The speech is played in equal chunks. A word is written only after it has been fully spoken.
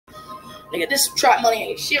Nigga, this trap money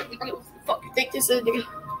ain't shit. Nigga, what the fuck you think this is, nigga?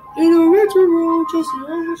 In a retro road, just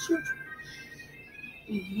another shit.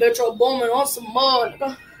 Metro booming on some mud,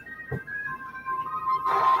 nigga.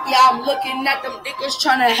 Yeah, I'm looking at them niggas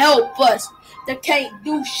trying to help us. They can't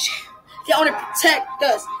do shit. They only protect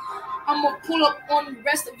us. I'ma pull up on the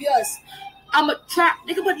rest of us. I'm a trap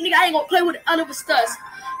nigga, but nigga, I ain't gonna play with the other studs.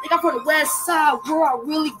 Nigga, I'm from the west side where I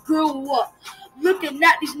really grew up. Looking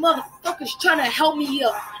at these motherfuckers trying to help me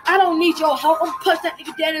up. I don't need your help. I'm punch that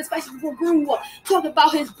nigga dead in his face before grew up. Talking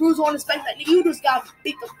about his bruise on his face. Like, nigga, you just got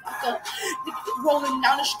beat the fuck up. Nigga, rolling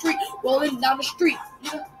down the street. Rolling down the street.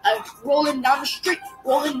 Nigga, rolling down the street.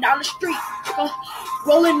 Rolling down the street. Nigga,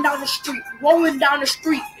 rolling down the street. Rolling down the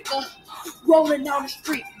street. Nigga, rolling down the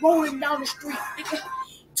street. Rolling down the street. Nigga.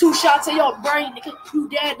 2 shots in your brain, nigga. You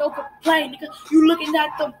dead, don't complain, nigga. You looking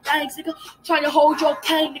at them things, nigga. Trying to hold your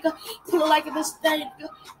cane, nigga. Pull it like in this thing, nigga.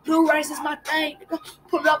 Blue race is my thing, nigga.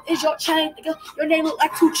 Pull it up is your chain, nigga. Your name look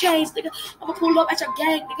like 2 chains, nigga. I'ma pull up at your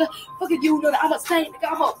gang, nigga. Fucking you, nigga. I'ma say,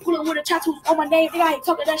 nigga. I'ma pull up with the tattoos on my name, nigga. I ain't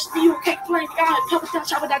talking that shit to you. Can't complain, nigga. I ain't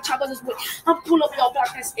popping that chopper this way. I'm pull up in your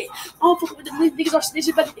block, that's it. I don't fuck with the niggas are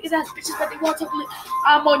snitching, but the niggas ass bitches, but they want to live.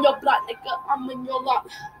 I'm on your block, nigga. I'm in your lot.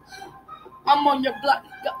 I'm on your block,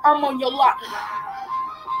 nigga. I'm on your lot.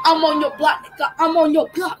 I'm on your block, nigga. I'm on your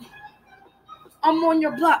block. I'm on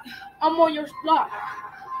your block. I'm on your block.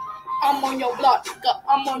 I'm on your block, nigga.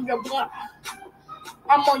 I'm on your block.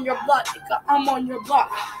 I'm on your block, nigga. I'm on your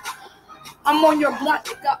block. I'm on your block,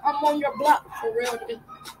 nigga. I'm on your block. For real, nigga.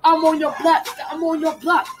 I'm on your block, nigga. I'm on your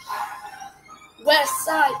block. West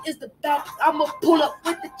side is the back. I'ma pull up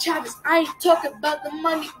with the Chavez. I ain't talking about the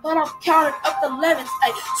money, but I'm counting up the lemons.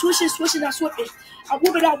 Ay, swishing, I swip it. I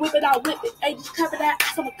whip it, I whip it, I whip it. Ay, just cover that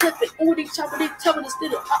ass, I'ma clip it. All these choppers, they tell me to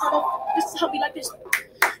steal it. This is how me like this.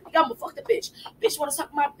 Nigga, I'ma fuck the bitch. Bitch wanna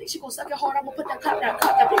suck my dick, she gon' suck it hard. I'ma put that clap down,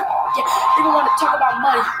 clap that bitch. Yeah, nigga wanna talk about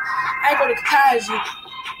money. I ain't gonna catch you.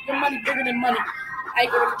 Your money bigger than money. I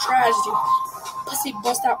ain't gonna trash you. Pussy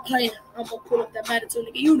bust out playing. I'm gonna pull up that attitude,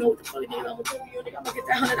 nigga. You know what the fuck, nigga. I'm gonna tell you, nigga. I'm gonna get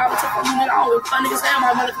that $100 tip from you, nigga. I don't give a fuck, nigga. Stay on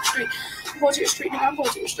my motherfucking street. I'm going to your street, nigga. I'm going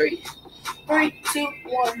to your street. 3, 2,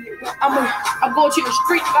 1. Nigga. I'm going to your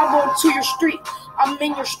street, nigga. I'm going to your street. I'm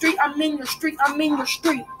in your street. I'm in your street. I'm in your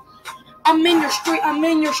street. I'm in your street. I'm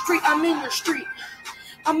in your street. I'm in your street.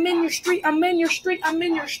 I'm in your street. I'm in your street. I'm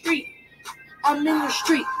in your street. I'm in your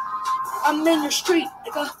street. I'm in your street,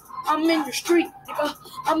 nigga. I'm in your street, nigga.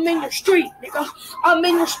 I'm in your street, nigga. I'm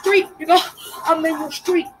in your street, nigga. I'm in your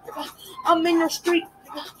street, nigga. I'm in your street,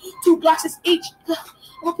 nigga. 2 blocks is each, nigga.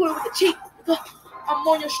 I'm gonna put it with the cheek, nigga. I'm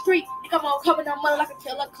on your street, nigga. I'm coming down money like a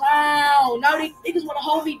killer clown. Now these niggas wanna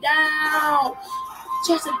hold me down.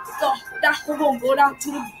 Just nigga, that's gonna go down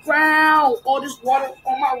to the ground. All this water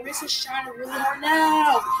on my wrist is shining really hard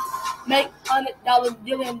now. Make $100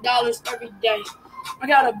 billion every day. I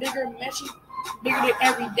got a bigger mansion. Bigger than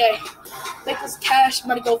every day. Make this cash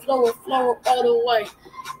money go flow all the way.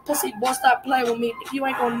 Pussy boy, stop playing with me. If you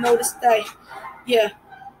ain't gonna know this day. Yeah,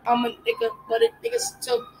 I'm a nigga, but it niggas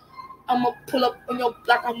too. I'ma pull up on your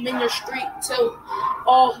block. I'm in your street too.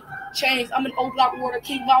 All chains. I'm in old block water.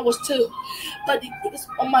 King I was too. But these niggas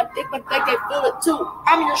on my dick, but they can feel it too.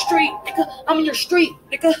 I'm in your street, nigga. I'm in your street,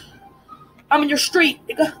 nigga. I'm in your street,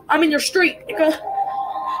 nigga. I'm in your street, nigga.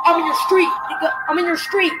 I'm in your street, nigga. I'm in your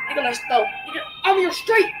street, nigga. Let's go, nigga. I'm in your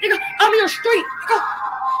street, nigga. I'm in your street, nigga.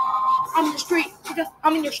 I'm in your street, nigga.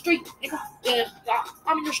 I'm in your street, nigga. Yeah,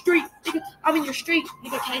 I'm in your street, nigga. I'm in your street,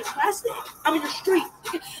 nigga. Can't pass it. I'm in your street,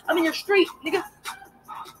 nigga. I'm in your street, nigga.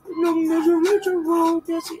 No major road,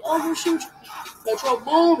 that's the overshoot. Metro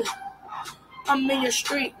booming. I'm in your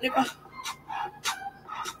street, nigga.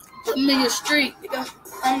 I'm in your street, nigga.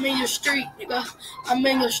 I'm in your street, nigga. I'm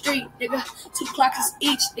in your street, nigga. 2 clocks is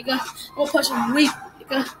each, nigga. I'm gonna punch him weak,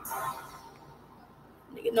 nigga.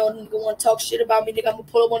 Nigga, no nigga wanna talk shit about me, nigga. I'm gonna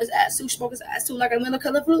pull up on his ass too, smoke his ass too like a mellow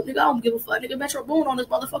color flute, nigga. I don't give a fuck, nigga. Metro boom on this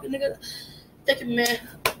motherfucking nigga. Thank you, man.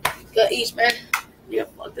 Got each, man. Yeah,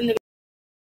 fuck the nigga.